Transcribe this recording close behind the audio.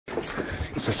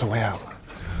Is this a way out?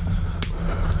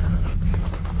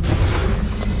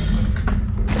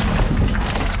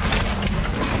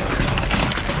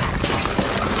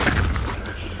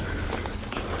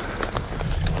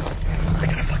 I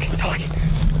gotta fucking die.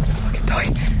 I gotta fucking die.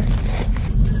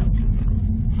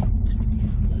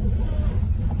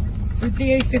 So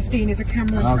DA15 is a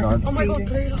camera. Oh god. Oh my god,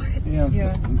 blue lights.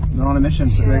 Yeah. They're on a mission,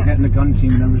 so they're getting the gun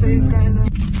team and everything. So who's going there?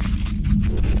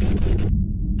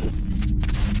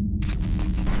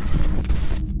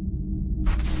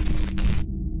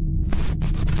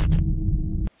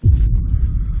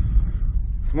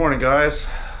 Good morning, guys.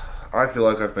 I feel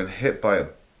like I've been hit by a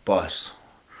bus.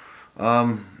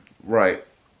 Right.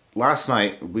 Last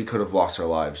night, we could have lost our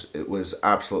lives. It was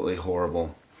absolutely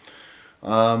horrible.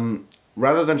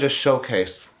 Rather than just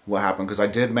showcase what happened, because I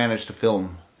did manage to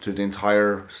film through the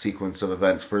entire sequence of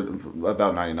events for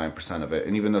about 99% of it,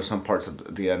 and even though some parts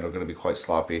of the end are going to be quite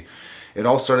sloppy, it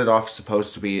all started off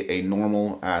supposed to be a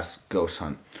normal-ass ghost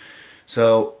hunt.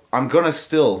 So, I'm going to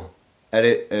still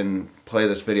edit and play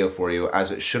this video for you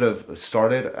as it should have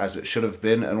started, as it should have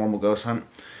been a normal ghost hunt,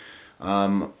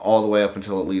 all the way up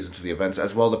until it leads into the events.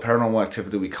 As well, the paranormal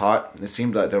activity we caught, it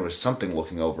seemed like there was something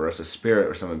looking over us, a spirit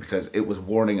or something, because it was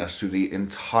warning us through the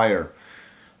entire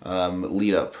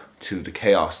lead up to the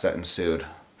chaos that ensued.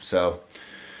 So,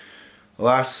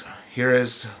 alas, here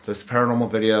is this paranormal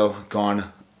video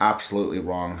gone absolutely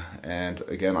wrong. And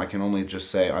again, I can only just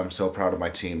say I'm so proud of my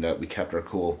team that we kept our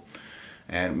cool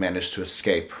and managed to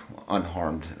escape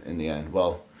unharmed in the end.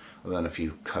 Well, other than a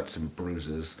few cuts and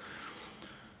bruises.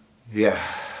 Yeah,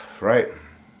 right.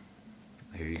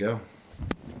 Here you go.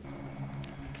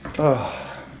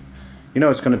 Oh, you know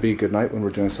it's going to be a good night when we're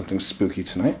doing something spooky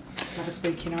tonight. Have a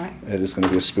spooky night. It is going to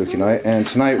be a spooky night, and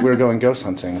tonight we're going ghost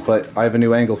hunting, but I have a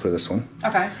new angle for this one.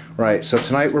 Okay. Right, so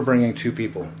tonight we're bringing two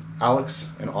people, Alex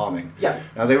and Ami. Yeah.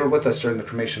 Now they were with us during the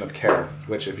cremation of Care,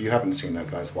 which if you haven't seen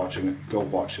that, guys, watching it, go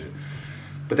watch it.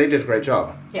 But they did a great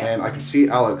job. Yeah. And I can see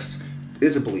Alex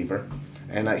is a believer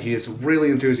and that he is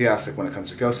really enthusiastic when it comes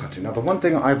to ghost hunting. Now, the one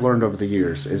thing I've learned over the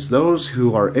years is those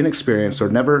who are inexperienced or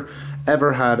never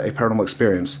ever had a paranormal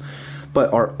experience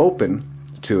but are open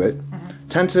to it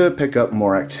tend to pick up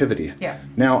more activity. Yeah.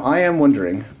 Now, I am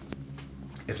wondering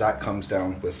if that comes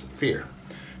down with fear.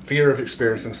 Fear of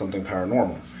experiencing something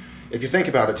paranormal. If you think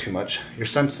about it too much, your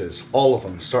senses, all of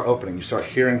them, start opening. You start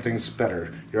hearing things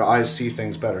better. Your eyes see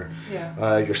things better.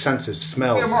 Yeah. Your senses,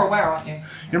 smells. You're more aware, aren't you?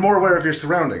 You're more aware of your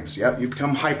surroundings. Yep, you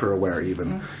become hyper-aware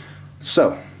even.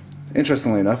 So,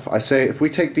 interestingly enough, I say if we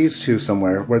take these two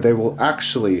somewhere where they will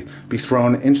actually be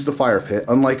thrown into the fire pit,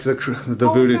 unlike the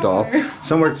voodoo doll,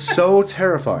 somewhere so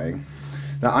terrifying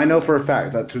that I know for a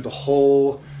fact that through the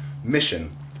whole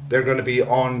mission, they're going to be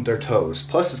on their toes.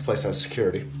 Plus, this place has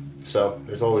security. So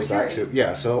there's always that too.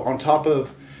 Yeah. So on top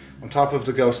of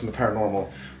the ghost and the paranormal,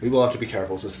 we will have to be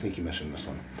careful. It's a sneaky mission, this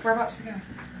one. Whereabouts are we going?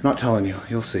 Not telling you.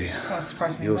 You'll see. That'll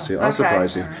surprise me. You'll see. I'll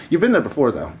surprise you. You've been there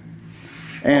before, though.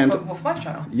 And Wolf Life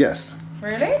Channel. yes.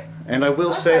 Really? And I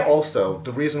will say also,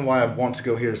 the reason why I want to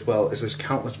go here as well is there's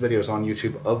countless videos on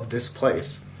YouTube of this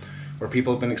place where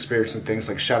people have been experiencing things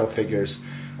like shadow figures,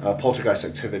 poltergeist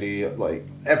activity, like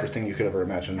everything you could ever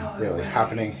imagine, really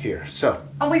happening here. So.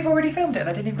 And we've already filmed it.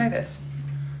 I didn't even know this.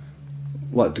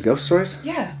 What, the ghost stories?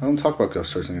 Yeah. I don't talk about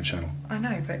ghost stories on your channel. I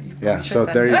know, but you yeah. So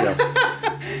then. there you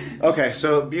go. Okay,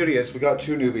 so beauty is we got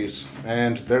two newbies,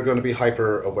 and they're going to be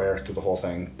hyper aware to the whole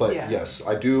thing. But yes,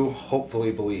 I do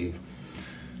hopefully believe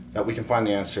that we can find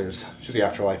the answers to the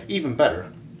afterlife even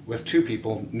better with two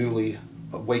people newly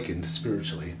awakened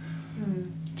spiritually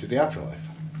to the afterlife.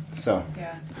 So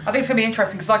yeah, I think it's gonna be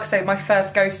interesting because, like I say, my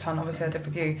first ghost hunt, obviously I did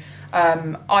with you.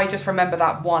 I just remember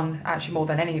that one actually more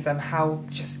than any of them. How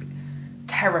just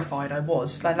terrified I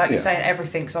was. Like you're saying,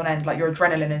 everything's on end. Like your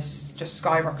adrenaline is just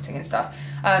skyrocketing and stuff.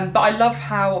 But I love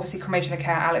how obviously cremation of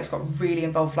Care, Alex got really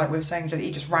involved. Like we were saying,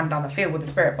 he just ran down the field with the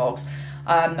spirit box.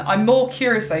 I'm more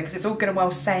curious though because it's all good and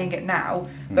well saying it now,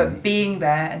 but being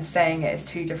there and saying it is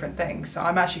two different things. So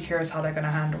I'm actually curious how they're going to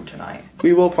handle tonight.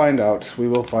 We will find out. We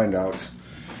will find out.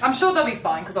 I'm sure they'll be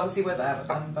fine because obviously we're there with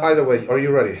them. But... Either way, are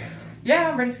you ready? Yeah,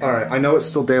 I'm ready to go. Alright, I know it's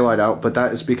still daylight out, but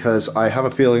that is because I have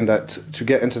a feeling that to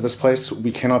get into this place,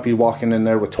 we cannot be walking in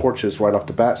there with torches right off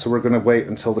the bat, so we're going to wait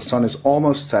until the sun is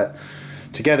almost set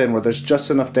to get in where there's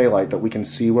just enough daylight that we can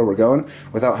see where we're going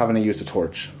without having to use a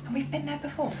torch. And we've been there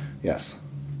before? Yes.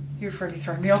 You've really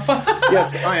thrown me off.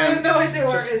 Yes, I am. I have no idea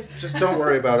where it is. Just don't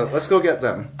worry about it. Let's go get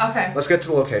them. Okay. Let's get to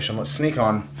the location. Let's sneak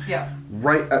on. Yeah.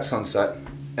 Right at sunset.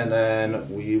 And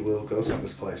then we will go to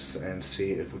this place and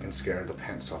see if we can scare the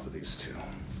pants off of these two.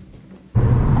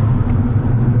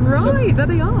 Right, there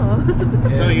they are.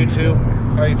 So you two,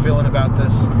 how are you feeling about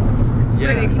this?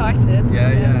 Really excited.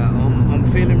 Yeah. I'm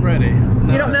feeling ready.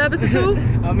 You're not nervous at all?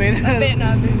 I mean, A bit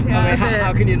nervous, yeah. I mean,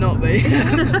 how can you not be?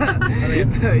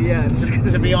 Yeah.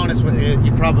 To be honest with you,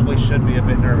 you probably should be a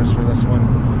bit nervous for this one.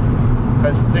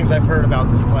 Because the things I've heard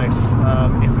about this place,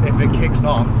 if it kicks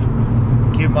off,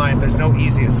 keep in mind there's no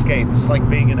easy escape. It's like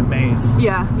being in a maze.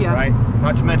 Yeah. Right?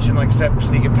 Not to mention, like I said, we're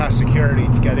sneaking past security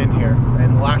to get in here.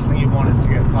 And the last thing you want is to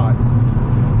get caught.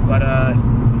 But,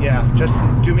 yeah, just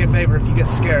do me a favor. If you get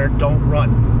scared, don't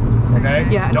run. Okay?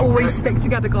 Yeah, and don't always stick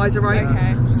together, guys, alright?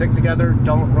 Okay. Stick together,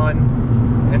 don't run,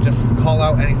 and just call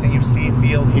out anything you see,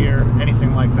 feel, hear,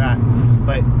 anything like that.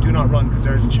 But do not run, because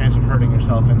there's a chance of hurting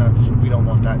yourself, and we don't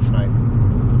want that tonight.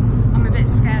 I'm a bit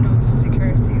scared of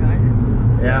security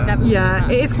though. Yeah? Yeah,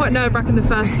 it is quite nerve-wracking the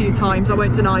first few times, I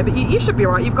won't deny, but you should be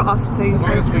alright, you've got us too. As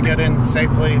long as we get in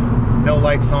safely, no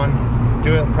lights on,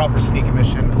 do a proper sneak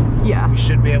mission. Yeah. We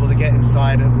should be able to get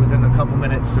inside within a couple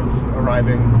minutes of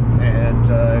arriving and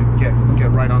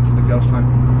get right onto the ghost hunt.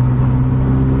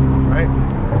 Right?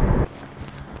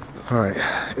 Alright,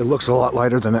 it looks a lot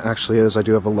lighter than it actually is. I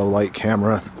do have a low light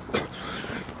camera.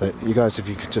 But you guys, if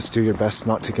you could just do your best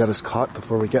not to get us caught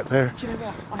before we get there. Do you know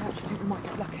what? I actually think we might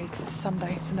get lucky because it's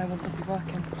Sunday, so no one will be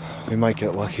working. We might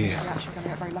get lucky. We're actually going to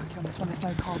get very lucky on this one. There's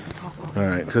no cars in the car park.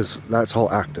 Alright, because that's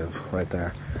all active right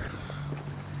there.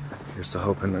 Here's to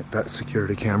hoping that that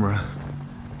security camera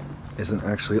isn't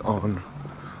actually on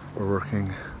or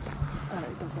working. Oh,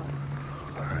 it does work.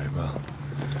 Alright, well.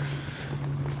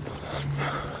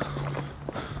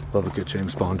 Love a good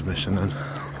James Bond mission then.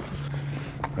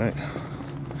 Right.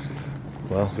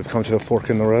 Well, we've come to a fork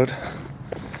in the road.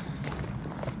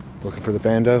 Looking for the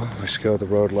bando. We should go the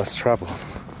road less traveled.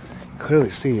 Clearly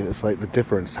see it's like the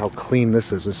difference, how clean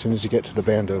this is as soon as you get to the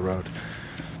bando road.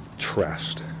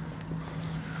 Trashed.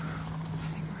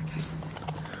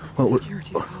 Well,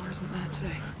 Security car isn't there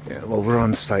today. yeah, well, we're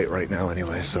on site right now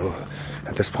anyway, so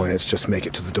at this point it's just make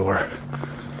it to the door. Yeah, I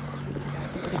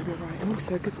think we're going to be alright. And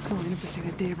also a good sign of just seeing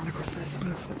a deer run across there. That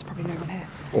means there's probably no one here.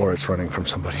 Or it's running from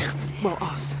somebody. Well,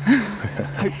 us.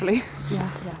 Hopefully.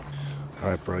 Yeah.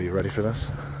 Alright, bro, you ready for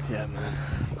this? Yeah, man.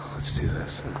 Let's do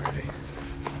this.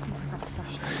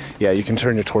 Yeah, you can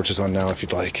turn your torches on now if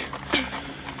you'd like.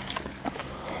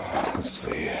 Let's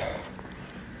see.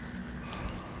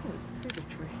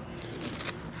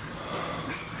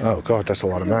 Oh god, that's a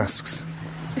lot of masks.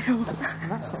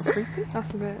 That's not creepy.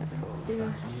 That's a bit...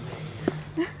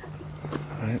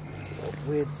 Right.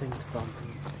 Weird thing to bump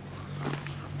into.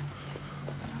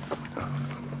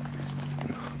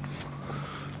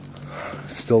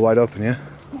 Still wide open, yeah?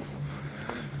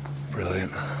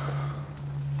 Brilliant.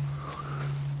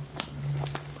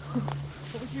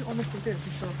 What would you honestly do if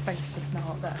you saw a face just now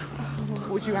up there? What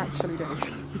would you actually do?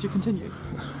 Would you continue?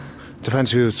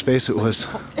 Depends whose face it was.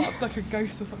 Popped up like a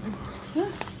ghost or something.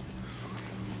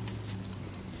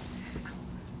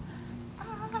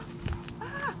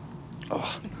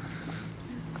 Oh,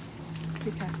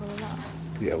 Be careful of that.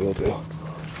 yeah, we'll do.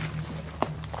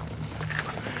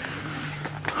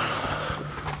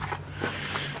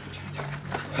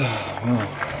 Wow.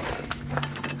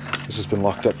 This has been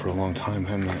locked up for a long time,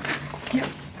 hasn't it? Yep.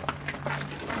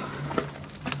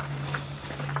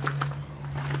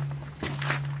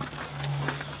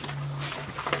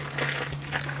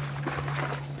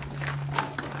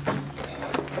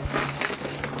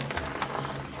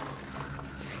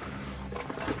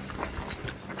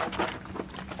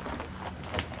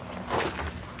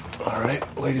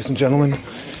 Alright, ladies and gentlemen,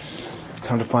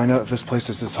 time to find out if this place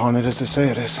is as haunted as they say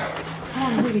it is.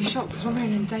 I'm really shocked because when we were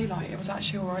in daylight, it was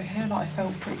actually alright here. Like, I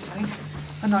felt pretty safe.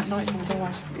 And like night time,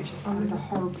 it just sounded a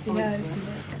horrible vibe. Yeah, isn't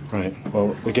it? Right,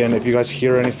 well, again, if you guys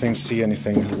hear anything, see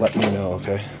anything, let me know,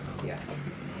 okay? Yeah.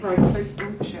 Right, so,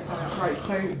 oh shit, right,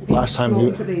 so... Last time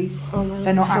you- For these,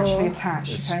 they're not actually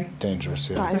attached, It's okay? dangerous,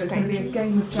 yeah. So it's going to be a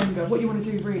game of Jenga. What you want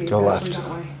to do really is Go go left. through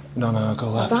that way. No, go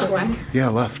left. That way? Yeah,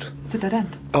 left. It's a dead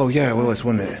end. Oh, yeah, it was,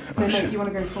 wasn't it? Oh, No, shit. you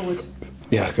want to go forward.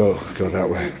 Yeah, go that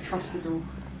way. Trust the door.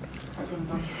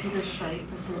 You go straight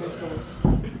and through those doors.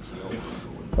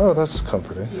 Oh, that's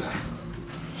comforting. Yeah.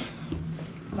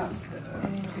 That's good.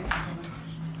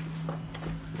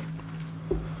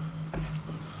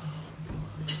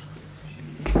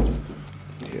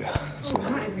 Yeah. Oh,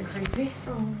 that isn't creepy.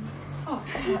 Oh,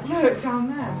 look down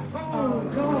there.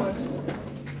 Oh, God.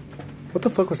 What the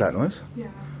fuck was that noise? Yeah.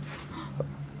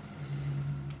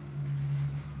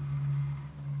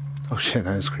 Oh shit,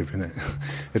 that is creepy, isn't it?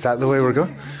 Is that the way we're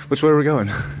going? Which way are we going?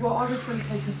 Well, I was going to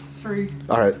take us through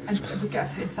Alright. and we get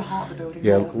us into the heart of the building.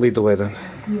 Yeah, lead the way then.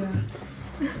 Yeah.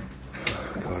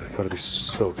 God, I've got to be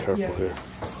so careful Yeah. here.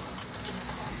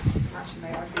 Actually,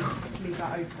 mate, I'd be leave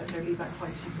that open, no, leave that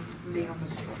closed, you can lean on the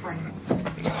frame.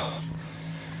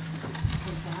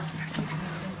 What's that?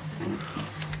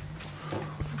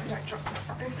 Don't drop the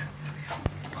frame.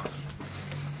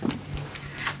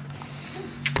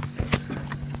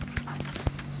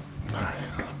 Alright.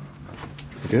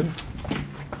 You good?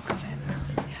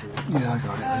 Yeah, I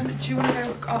got it. Do you want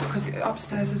to go up, because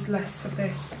upstairs there's less of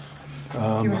this? Do you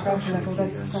want to go up a level,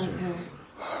 there's the stairs here.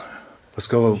 Let's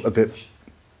go a bit.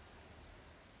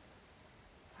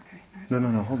 Okay, No,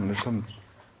 hold on, there's some.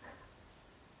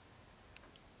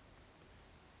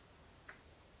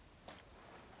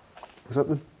 Was that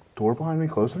the door behind me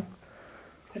closing?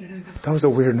 I don't know, That was a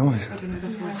weird noise. I don't know,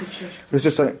 that's why I said shush. It was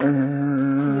just like. Fucking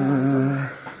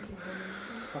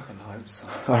hope so.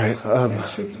 Alright,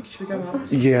 Should we go up?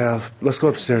 yeah, let's go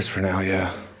upstairs for now,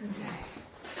 yeah.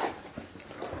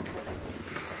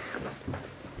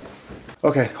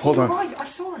 Okay, hold You're on. right, I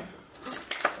saw it.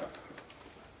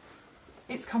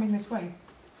 It's coming this way.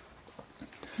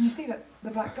 Can you see that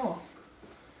the black door?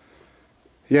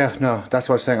 Yeah, no, that's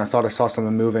what I was saying. I thought I saw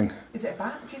something moving. Is it a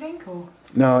bat, do you think, or?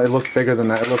 No, it looked bigger than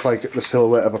that. It looked like the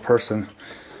silhouette of a person.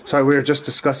 Sorry, we were just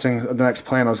discussing the next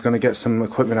plan. I was going to get some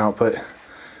equipment out, but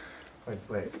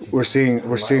Wait. we're seeing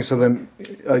something.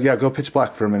 Yeah, go pitch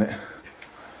black for a minute.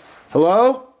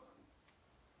 Hello?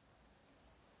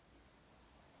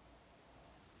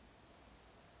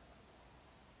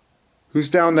 Who's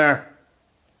down there?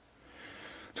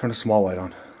 Turn a small light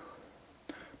on.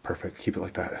 Perfect. Keep it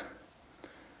like that.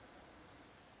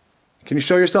 Can you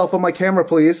show yourself on my camera,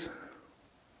 please?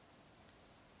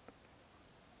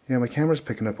 Yeah, my camera's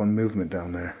picking up on movement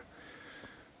down there.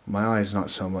 My eyes, not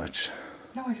so much.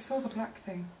 No, I saw the black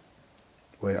thing.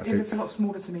 Wait, I It think. looks a lot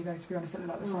smaller to me, though, to be honest. It looked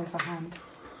like the size of a hand.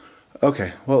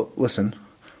 Okay, well, listen.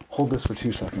 Hold this for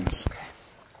 2 seconds.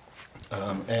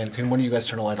 And can one of you guys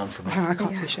turn a light on for me? Hang on, I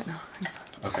can't see shit now.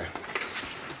 Okay.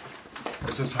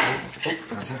 This is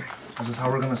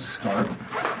how we're gonna start.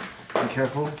 Be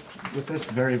careful with this.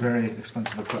 Very, very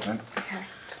expensive equipment. Okay.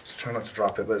 So try not to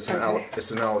drop it, but it's an Okay.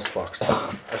 it's an Alice box.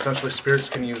 Essentially, spirits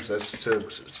can use this to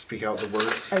speak out the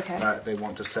words Okay. that they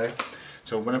want to say.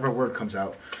 So whenever a word comes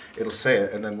out, it'll say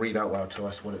it and then read out loud to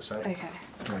us what it said. Okay.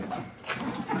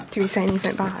 Right. Do we say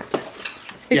anything back?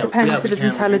 It Yeah, depends yeah, if we it's can.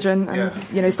 intelligent, and Yeah.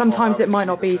 you know, sometimes Call it might out,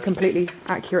 not be see what it completely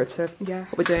accurate to Yeah.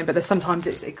 what we're doing, but there's sometimes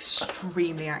it's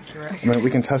extremely accurate. I mean, we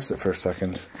can test it for a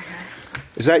second.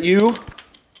 Is that you?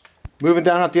 Moving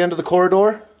down at the end of the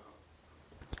corridor?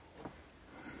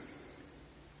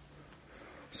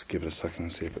 Let's give it a second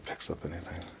and see if it picks up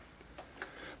anything.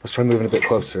 Let's try moving a bit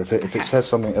closer. If it says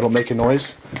something, it'll make a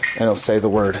noise and it'll say the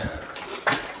word.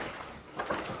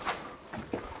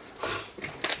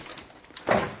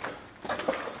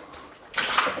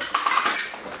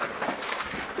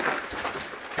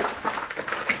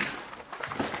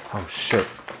 Oh shit.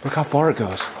 Look how far it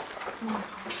goes.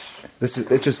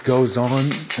 It just goes on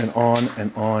and on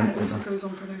and on And it and also on. goes on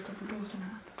for those double doors, doesn't it?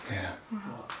 Yeah.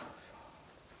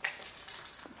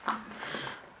 I'm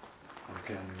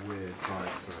getting weird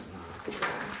vibes right now.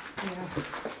 Yeah.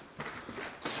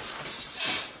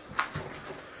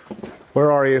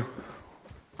 Where are you?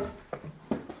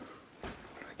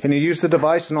 Can you use the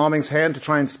device in Auming's hand to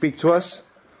try and speak to us?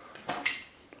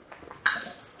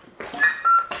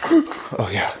 Oh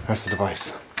yeah, that's the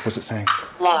device. What's it saying?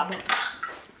 Lock.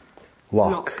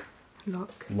 Lock.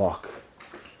 Lock. Lock.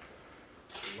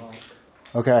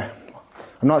 Okay.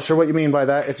 I'm not sure what you mean by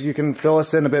that. If you can fill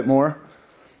us in a bit more.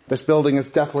 This building is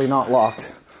definitely not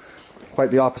locked.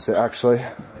 Quite the opposite, actually.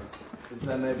 Is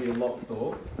there maybe a locked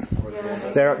door? Or a door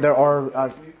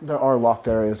that's- There are locked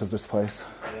areas of this place.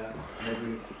 Yeah,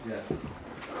 maybe, yeah.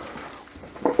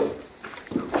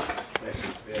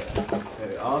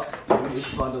 Okay, ask, do we need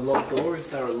to find a locked door? Is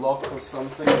there a lock or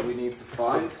something that we need to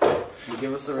find? Can you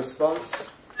give us a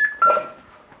response?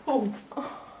 Oh.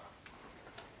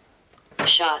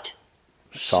 Shot.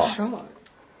 Shot. Shot.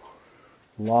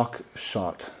 Lock,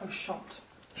 shot. Oh, shot.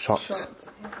 Shot.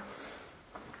 Shot.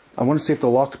 I want to see if the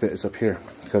locked bit is up here,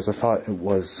 because I thought it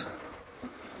was.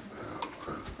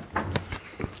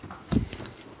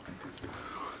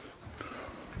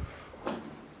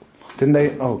 Didn't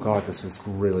they? Oh god, this is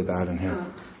really bad in here.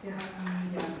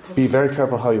 Be very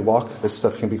careful how you walk. This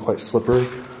stuff can be quite slippery.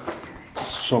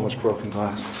 So much broken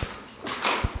glass.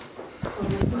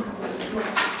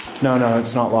 No,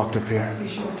 it's not locked up here.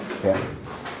 Yeah.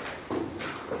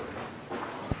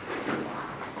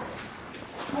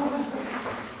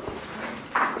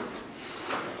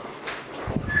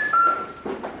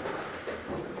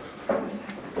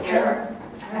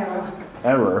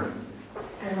 Error.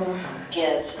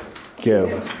 Give.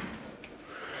 Give.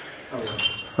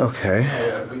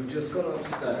 Okay. We've just gone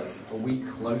upstairs. Are we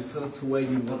closer to where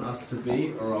you want us to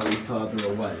be, or are we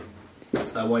further away?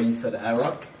 Is that why you said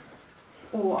error?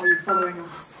 Or are you following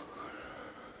us?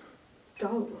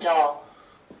 Doll.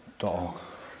 Doll.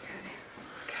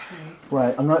 Okay.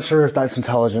 Right, I'm not sure if that's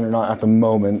intelligent or not at the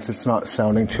moment. It's not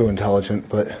sounding too intelligent,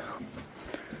 but...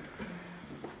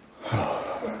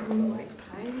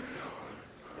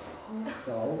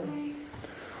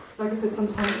 Like I said,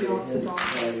 sometimes the answers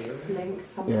aren't linked.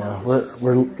 Sometimes Yeah,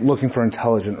 we're looking for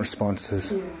intelligent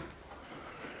responses. Yeah.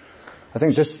 I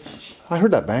think just... I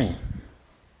heard that bang.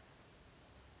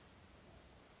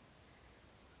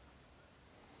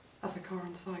 That's a car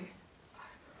on site.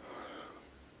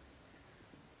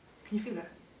 Can you feel it?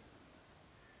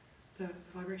 The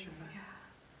vibration of it?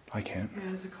 Yeah. I can't. Yeah,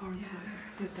 there's a car on site.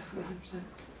 There's definitely 100%.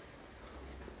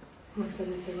 Like I said,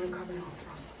 they won't come in after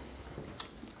us.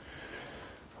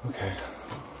 Okay.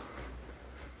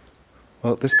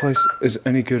 Well, this place is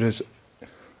any good as...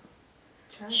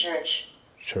 Church,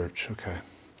 okay.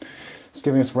 It's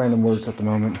giving us random words at the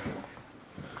moment.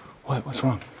 What? What's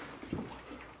wrong?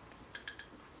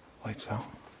 Lights out.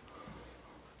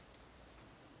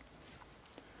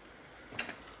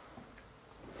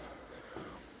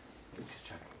 We're just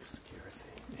checking for security.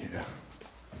 Yeah.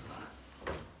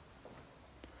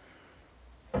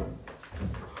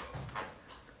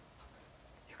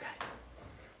 You okay?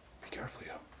 Be careful,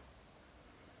 yo.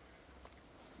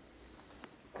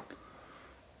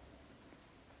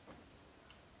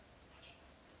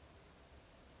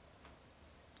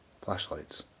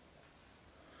 Flashlights.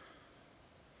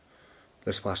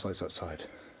 There's flashlights outside.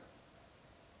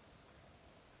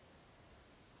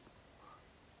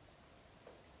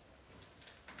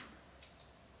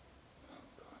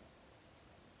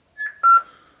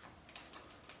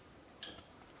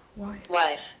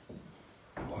 Wife.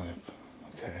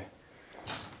 Okay.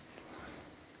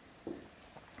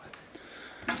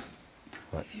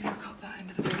 What? If you look up that end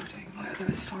of the building, like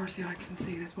as far as the eye can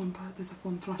see, there's one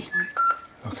flashlight.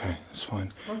 Okay, it's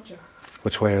fine. Roger.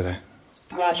 Which way are they?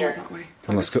 Roger. That way.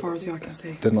 Then let's go. As far as the eye can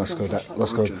see. Then let's go that.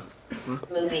 Let's go.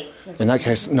 Movie. In that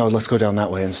case, no. Let's go down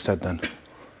that way instead. Then.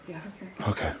 Yeah. Okay.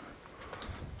 Okay.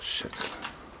 Shit.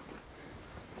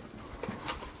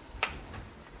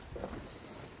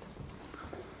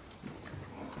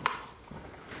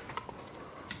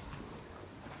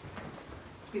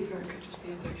 To be fair, it could just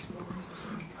be other explorers or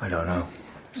something. I don't know.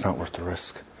 It's not worth the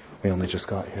risk. We only just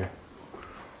got here.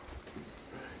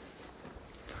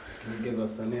 Can you give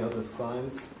us any other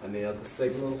signs? Any other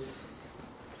signals?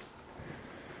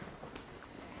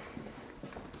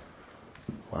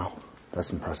 Wow,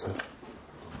 that's impressive.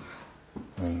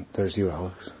 And there's you,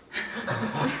 Alex.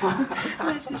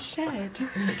 There's a shed.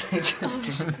 They just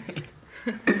do me.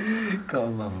 Gotta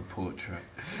love a portrait.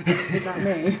 Is that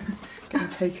me? Getting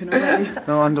taken away.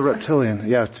 No, I'm the reptilian.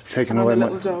 Yeah, taking away I'm the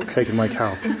my little dog. taking my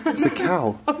cow. It's a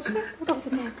cow. I thought it was a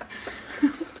dog.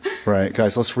 Right,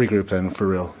 guys, let's regroup then for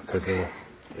real, because Yeah.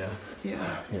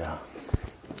 yeah.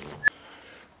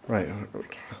 Right,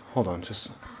 hold on,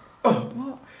 just.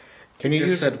 What? Can you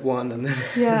just use? said one and then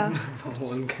Yeah.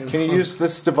 one came Can you up. use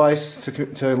this device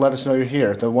to let us know you're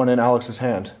here? The one in Alex's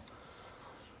hand.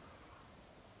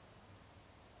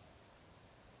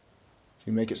 Can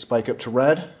you make it spike up to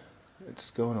red? It's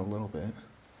going a little bit.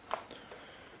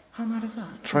 How mad is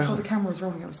that? Try Before hol- the camera was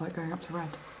rolling, it was like going up to red.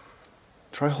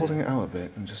 Try holding it out a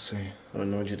bit and just see. I'm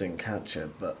annoyed you didn't catch it,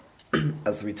 but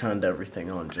as we turned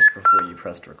everything on just before you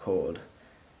pressed record.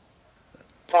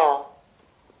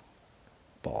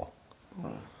 Ball.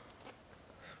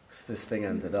 So this thing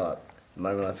ended up, the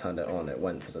moment I turned it on, it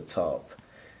went to the top,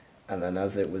 and then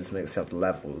as it was mixing up the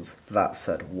levels, that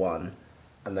said 1,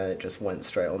 and then it just went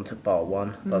straight onto bar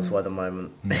 1. That's why the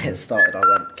moment it started, I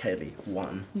went, Kaylee,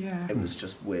 1. Yeah. It was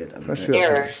just weird. And Let's then- do it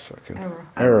for a second.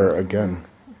 Error again.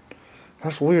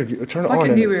 That's weird. You turn It's it like on it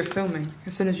and knew we were it's- filming.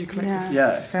 As soon as you clicked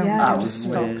Yeah. to film, Yeah. it That just was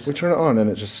stopped. weird. we turn it on and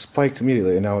it just spiked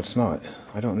immediately, and now it's not.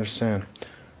 I don't understand.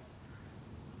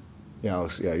 Yeah,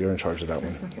 Alex. Yeah, you're in charge of that one.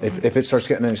 Let's look at If it starts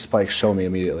getting any spikes, show me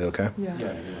immediately, okay? Yeah.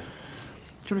 Yeah. Do you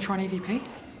want to try an EVP?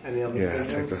 Any other Yeah,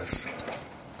 signals? take this.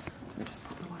 Just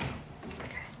put the light on.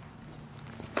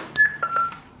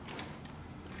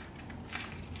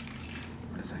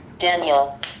 What is it?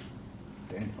 Daniel.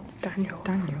 Daniel.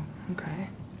 Okay.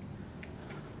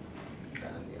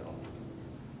 Daniel.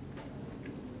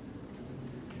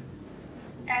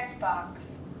 Xbox.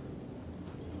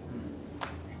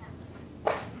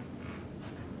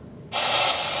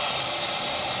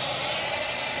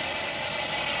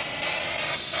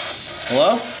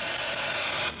 Hello?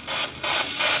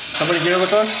 Somebody here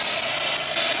with us?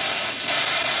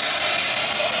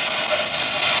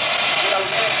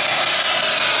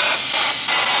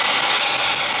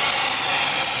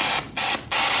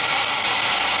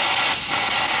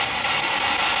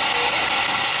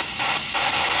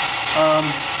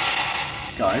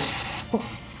 Guys.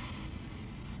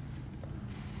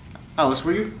 Alice,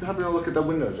 were you having a look at the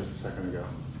window just a second ago?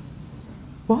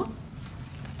 What?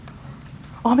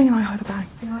 I mean, I heard a bang.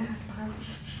 Yeah, I heard a bang.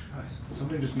 Guys,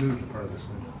 something just moved in front of this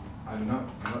window. I'm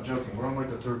not joking. We're on like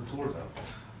the 3rd floor though.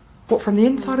 What, from the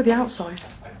inside or the outside?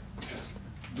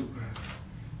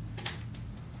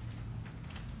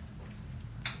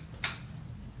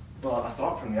 Well, I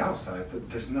thought from the outside, but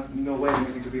there's no way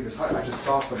anything could be this high. I just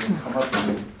saw something come up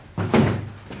and me.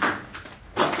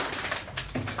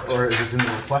 Or is it in the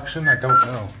reflection? I don't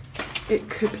know. It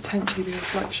could potentially be a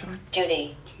reflection.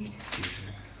 Judy.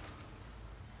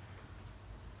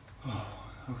 Oh,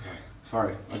 okay.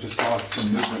 Sorry. I just saw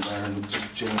some movement there and it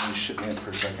just genuinely shit me in for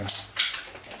a second.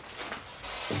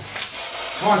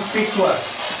 Come on, speak to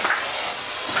us.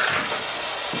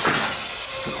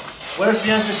 Where's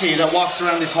the entity that walks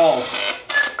around these halls?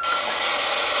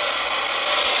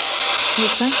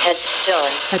 What's that?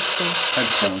 Headstone. Headstone.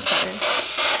 Headstone.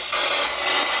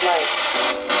 Light.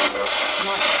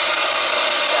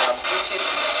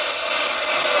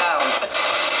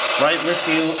 Right with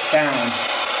you, down.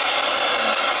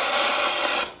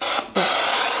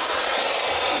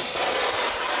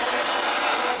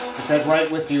 It said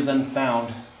right with you, then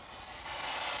found.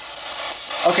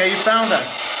 Okay, you found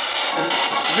us.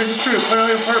 If this is true,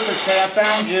 clearly on purpose, say I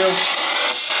found you. You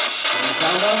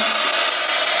found us?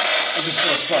 I'm just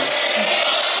gonna start.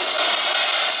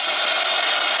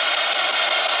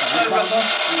 Have you found us?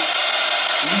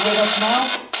 Are you with us now?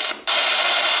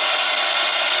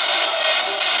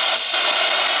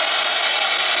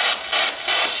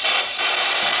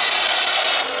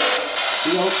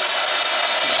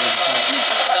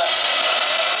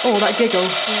 Oh, that giggle. Yeah.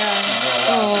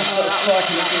 Oh,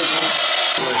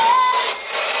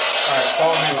 Alright,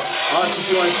 follow me. I asked if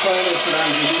you want to play this and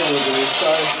Andrew probably,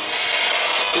 so...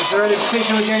 Is there any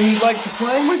particular game you'd like to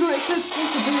play? oh my god, it says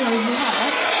supposed to be over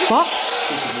there. What?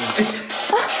 It's...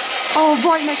 Oh,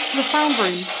 right next to the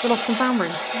foundry. The Lost and Foundry.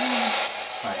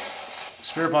 Right.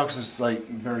 Spirit box is like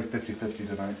very 50-50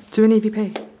 tonight. Do an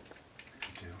EVP. Do.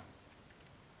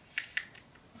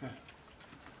 Okay.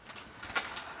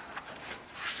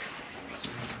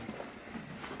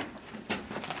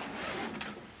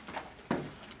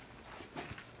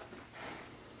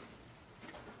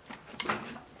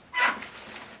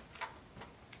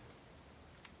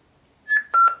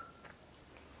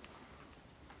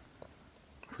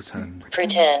 Pretend.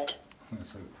 Pretend.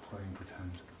 It's like playing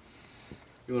pretend.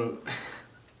 You wanna...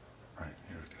 Right,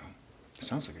 here we go. It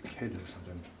sounds like a kid or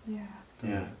something. Yeah.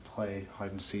 Yeah. Play,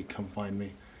 hide and seek, come find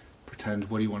me. Pretend.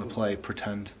 What do you want to play?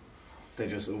 Pretend. They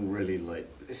just all really like...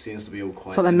 It seems to be all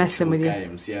quite... So they're messing with you.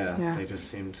 games, yeah. Yeah. They just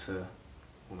seem to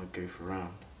want to goof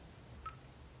around.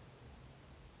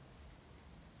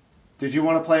 Did you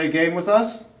want to play a game with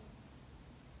us?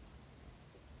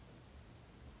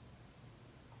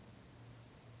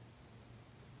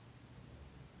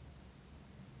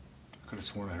 I could have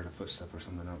sworn I heard a footstep or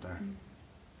something out there.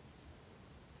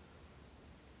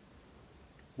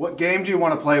 What game do you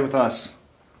want to play with us?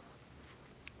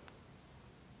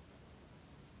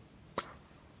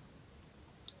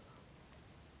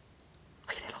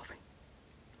 I can hear laughing.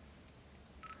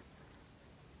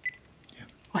 Yep.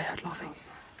 I heard laughing.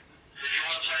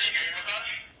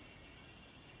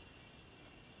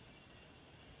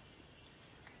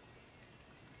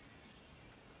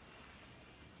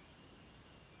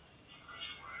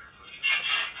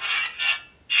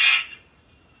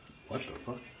 What the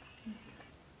fuck?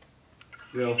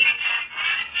 Yo.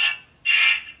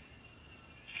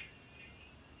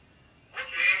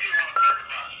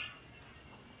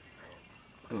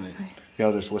 What does it say?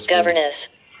 Yo, there's whispering. Governess.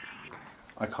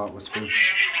 I caught whispering.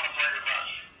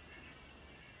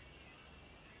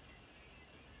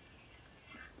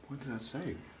 What did that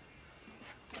say?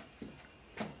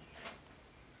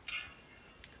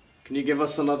 Can you give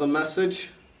us another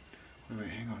message? Wait,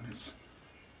 hang on.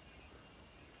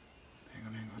 Hang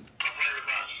on.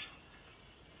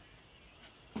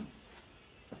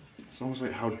 It's almost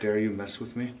like, how dare you mess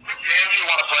with me?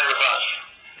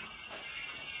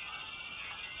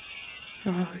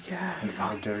 Oh, yeah. Like,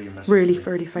 how dare you mess Really with me?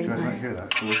 fairly You faint guys now. not hear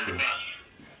that? The whispering.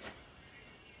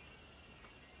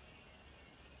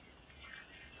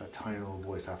 It's that tiny little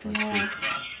voice after I speak.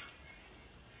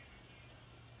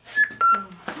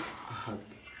 Oh,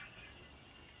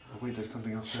 wait, there's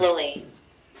something else there. Slowly.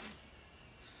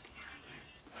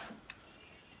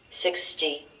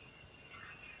 60.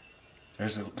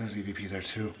 There's EVP there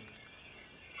too.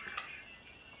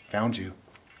 Found you.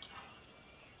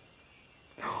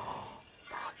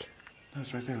 Fuck. No,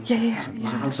 it's right there. Yeah.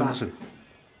 Listen.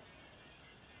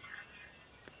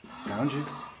 Found you.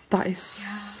 That is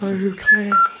so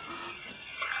clear.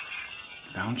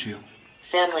 Found you.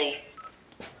 Family.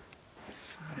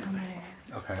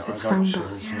 Okay, So it's I got found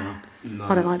chills us. now. No.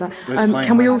 I don't like that. There's playing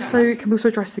Can we around. also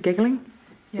address the giggling?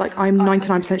 Like I'm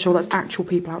 99% sure that's actual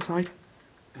people outside.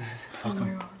 Fuck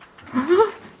 'em.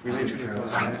 We literally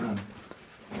got.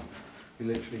 We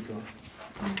literally got.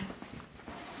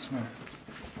 Smell.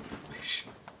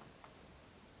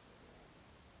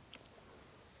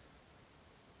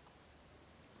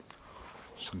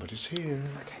 Somebody's here.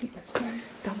 Okay, let's go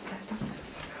downstairs now.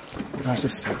 Nice to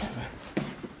step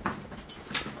there.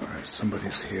 Alright,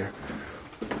 somebody's here.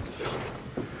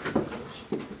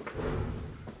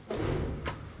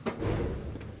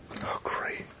 Oh,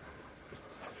 great.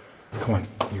 Come on,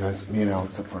 you guys, me and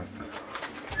Alex up front.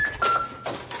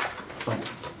 Front.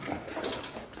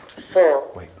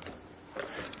 4. Wait.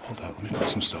 Hold up, let me put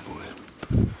some stuff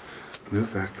away.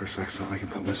 Move back for a second so I can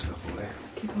put my stuff away.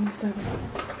 Keep on the stairway.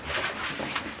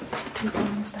 Keep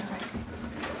on the stairway.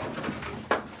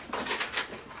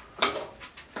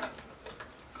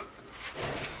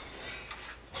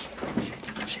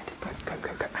 Shit.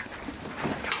 Go.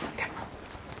 Let's go.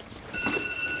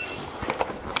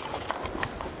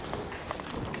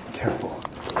 Careful.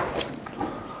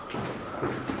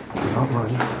 Do not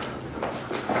run.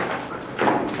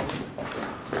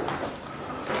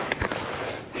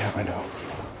 Yeah, I know.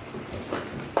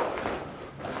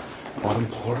 Bottom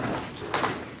floor.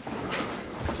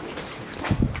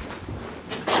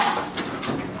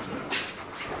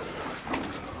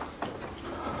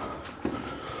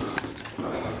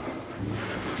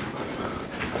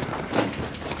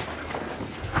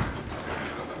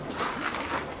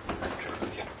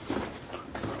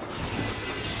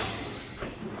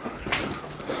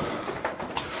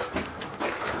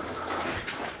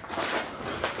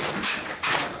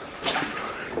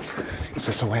 Is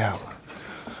this a way out?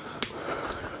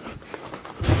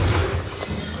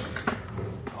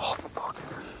 Oh, fuck.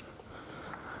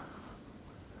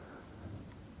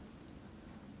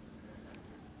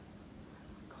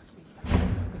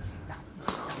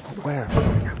 Where?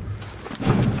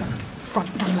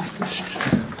 Run left. Shit.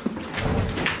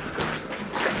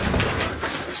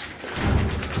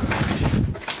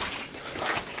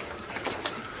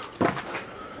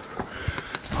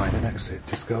 Find an exit.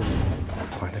 Just go.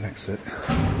 Find an exit.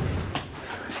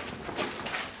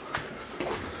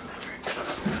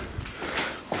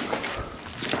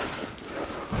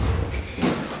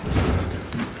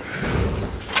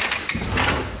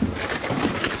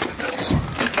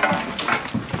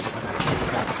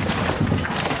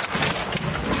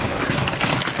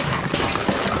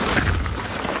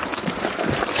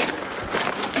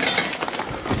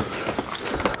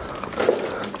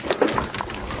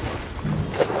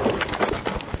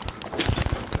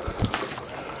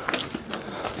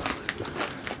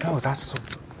 No, that's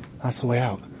the way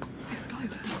out.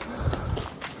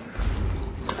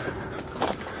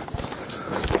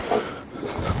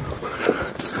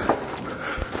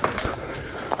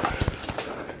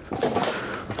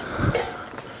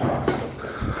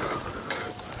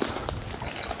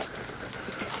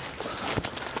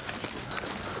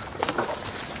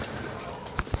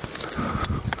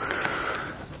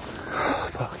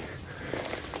 Fuck.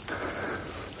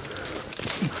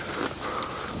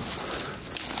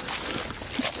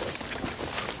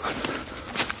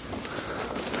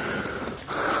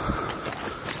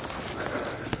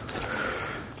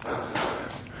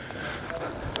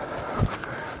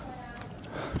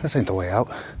 This ain't the way out.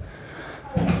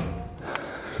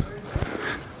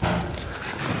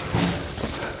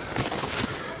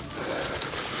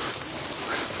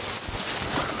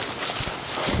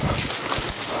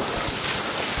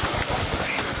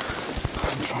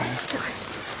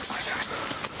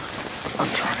 I'm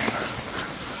trying.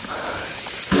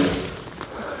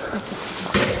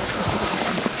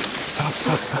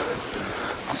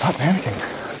 Stop panicking.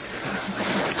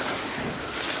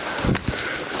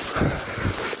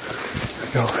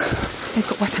 Go. They've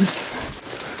got weapons.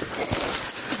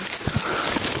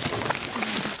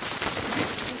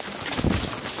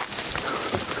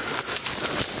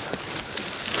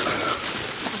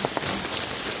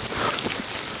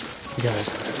 You guys.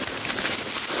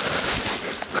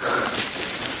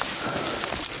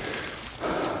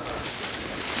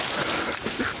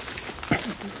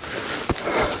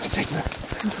 Take this.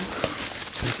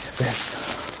 Take this.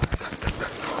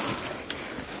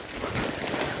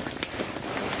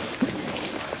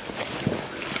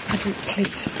 Andrew,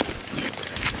 please.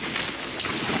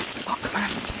 Fuck,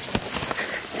 man.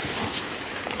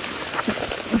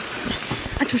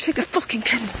 Andrew, take the fucking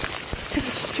camera. Take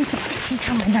the stupid fucking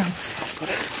camera now.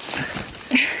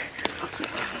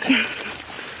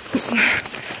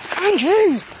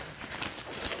 Andrew!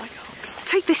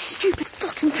 Take this stupid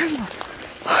fucking camera.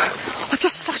 I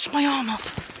just slashed my arm up.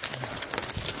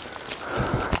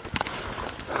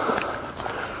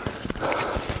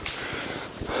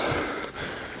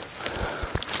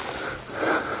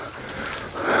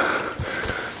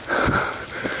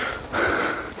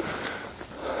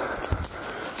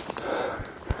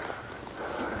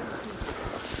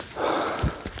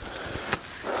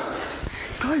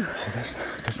 Go.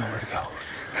 There's nowhere to go.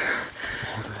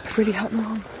 I've really hurt my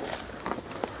arm.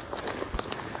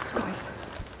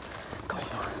 Guys,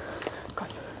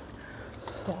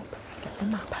 stop. Get the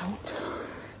map out.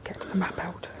 Get the map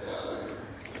out.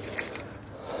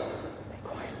 Stay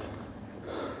quiet.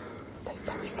 Stay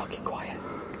very fucking quiet.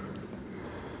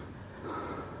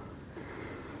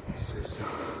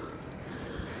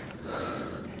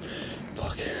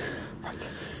 Fuck. Right,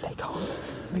 stay calm.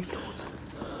 Move towards.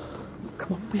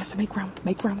 Come on, we have to make ground.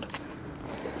 Make ground.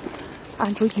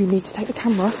 Andrew, you need to take the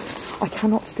camera. I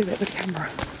cannot do it with the camera.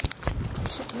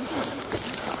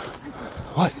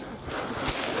 What?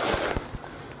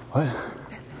 What?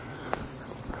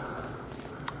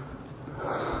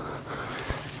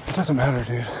 It doesn't matter,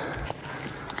 dude.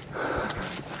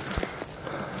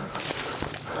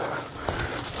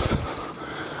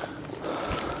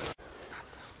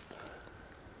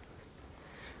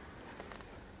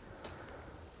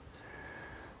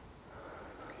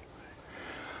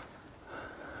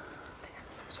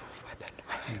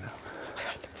 You know. I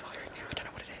heard them firing. I don't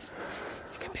know what it is.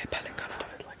 It could be a pellet gun. It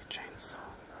sounded like a chainsaw.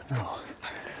 No.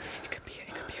 It could be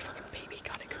a fucking BB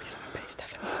gun. It could be something, but it's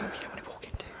definitely something you don't want to walk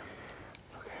into.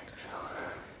 Okay.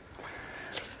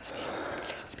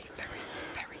 Listen to me very,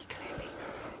 very clearly.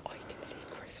 I can see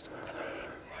crystal clear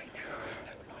right now.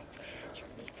 No lights. You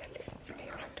need to listen to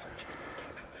me. I told you to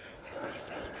came out. Whatever you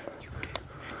say, you do.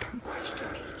 Don't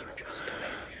question me. You just go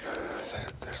in.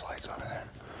 There's lights over there.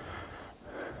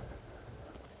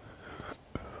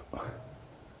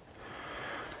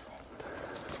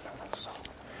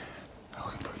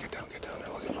 Get down. They're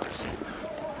looking for us.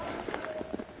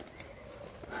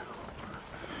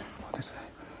 What'd they say?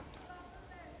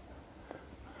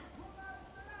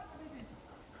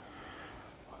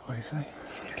 What'd he say?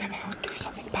 He said, come out and do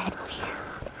something bad for you.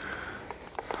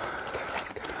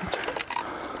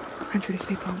 Go, Andrew, these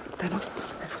people aren't, they're not,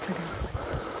 they're clearly not.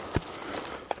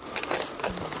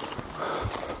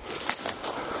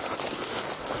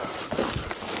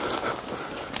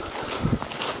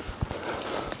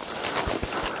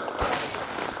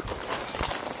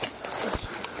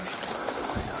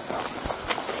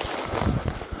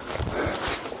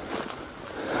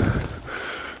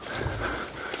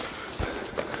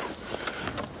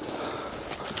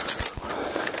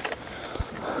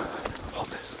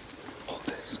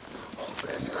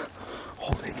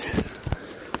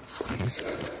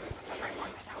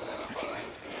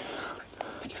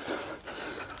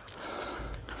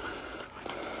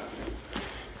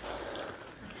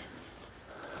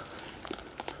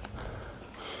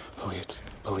 Hold it.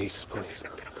 Please. Police.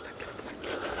 They're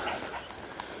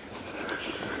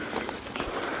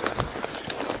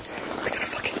gonna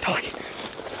fucking die.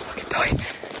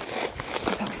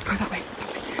 Go that way.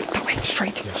 That way.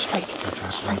 Straight. Keep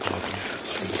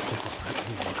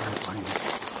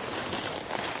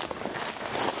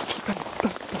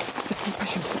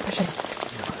pushing.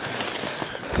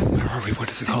 Where are we? What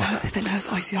is it called? Ventnur's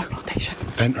ICI plantation.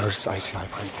 Ventnur's ICI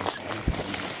plantation.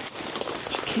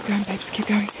 Just keep going, babes. Keep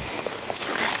going.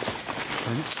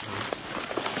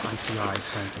 ICI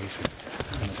plantation.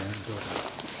 In the damn building.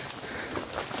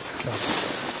 So,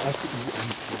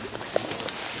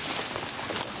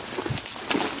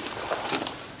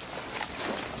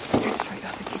 Go straight.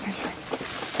 That's it. Keep going straight.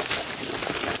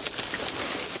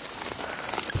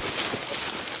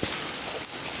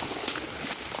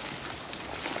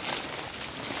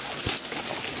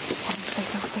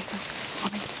 Stay still.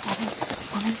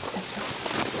 I'm in. Stay still.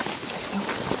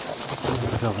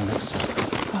 the building next to it.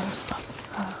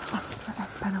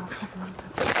 That's Penal, South London.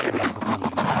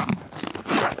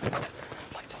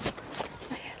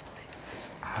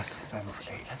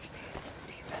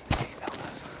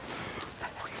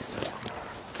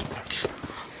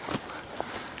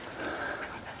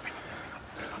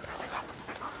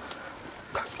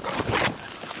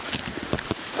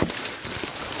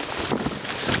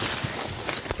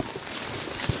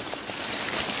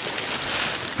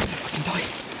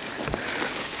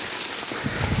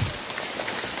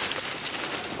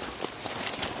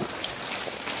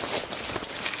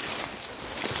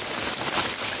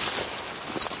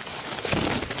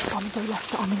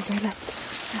 I'm in the left.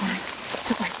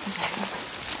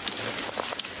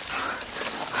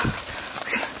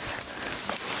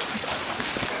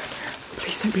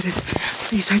 Please don't do this.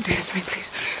 Please don't do this to me,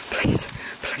 please. Please.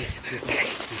 Please.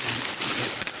 Please.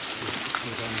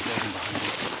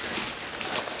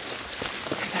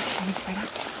 Say that. I need to say that.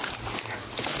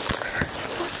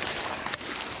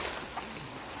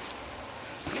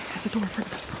 There's a door in front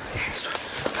of us.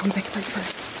 Can we make a break through?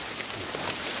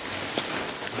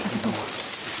 There's a door.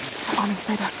 Armin,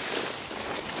 stay back.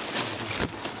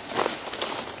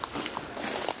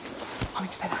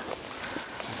 Armin, stay back.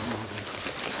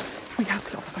 We have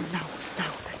to get off the phone now. Now,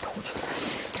 there's torches there.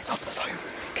 Get off the phone.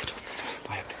 Get off the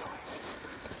phone. I have to go.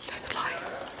 You don't lie.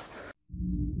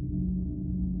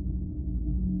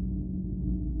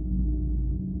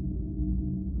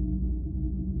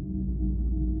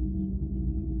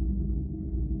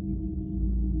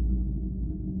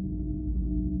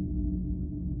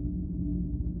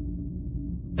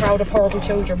 Proud of horrible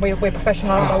children. We're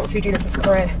professional adults who do this as a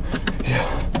career.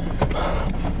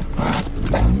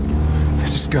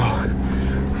 Just go.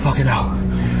 Fucking hell.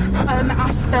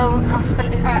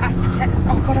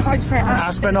 Oh god, I can't say it.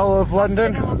 Aspinall of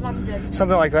London? Aspinall of London.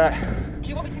 Something like that. Do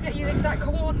you want me to get you the exact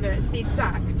coordinates? The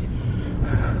exact?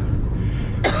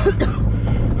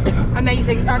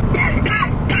 Amazing.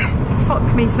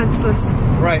 Fuck me senseless.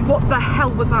 Right. What the hell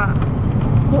was that?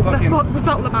 What the fuck was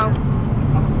that all about?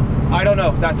 I don't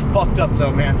know. That's fucked up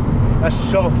though, man. That's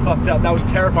so fucked up. That was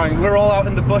terrifying. We were all out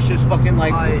in the bushes fucking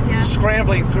like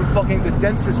scrambling through fucking the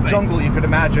densest jungle you could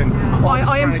imagine.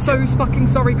 I am so fucking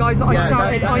sorry, guys, that I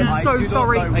shouted. I'm so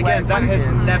sorry. Again, that has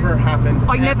never happened.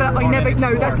 I never,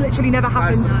 no, that's literally never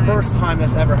happened. That's the first time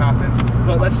that's ever happened.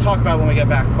 But let's talk about it when we get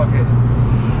back. Fuck it.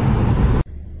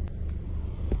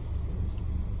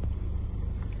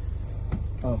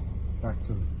 Oh, back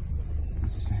to,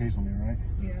 this is the Hazelmere, right?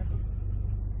 Yeah.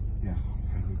 Yeah,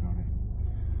 okay, we got it.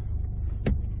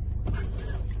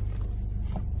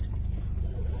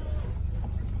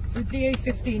 So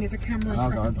DA15 is a camera. Oh,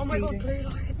 God. Oh my god, blue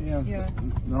lights. Yeah.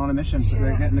 They're on a mission. So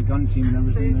they're getting the gun team and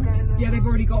everything. So he's going there. Yeah, they've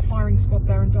already got a firing squad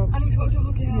there and dogs. And he's got a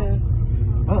dog, yeah.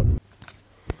 Oh.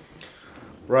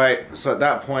 Right, so at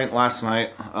that point last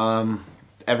night,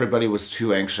 everybody was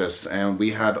too anxious, and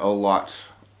we had a lot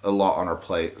on our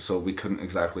plate, so we couldn't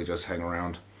exactly just hang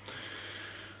around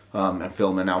and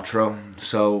film an outro.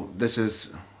 So this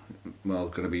is, well,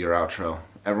 going to be your outro.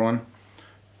 Everyone,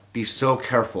 be so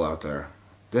careful out there.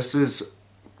 This is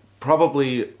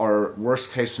probably our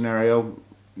worst case scenario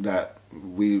that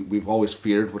we've always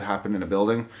feared would happen in a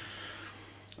building.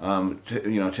 You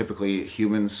know, typically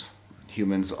humans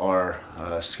are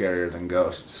scarier than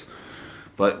ghosts,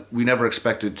 but we never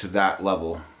expected to that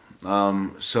level.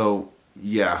 So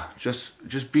yeah,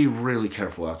 just be really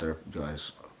careful out there,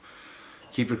 guys.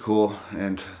 Keep it cool,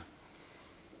 and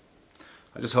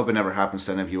I just hope it never happens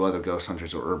to any of you other ghost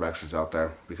hunters or urbexers out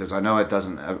there, because I know it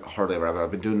doesn't hardly ever happen.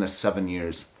 I've been doing this 7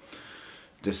 years.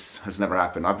 This has never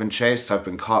happened. I've been chased, I've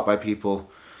been caught by people,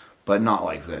 but not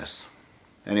like this.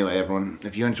 Anyway, everyone,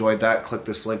 if you enjoyed that, click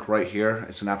this link right here.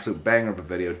 It's an absolute banger of a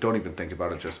video. Don't even think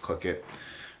about it, just click it.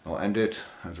 I'll end it,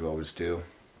 as we always do.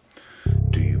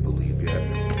 Do you believe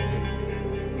yet?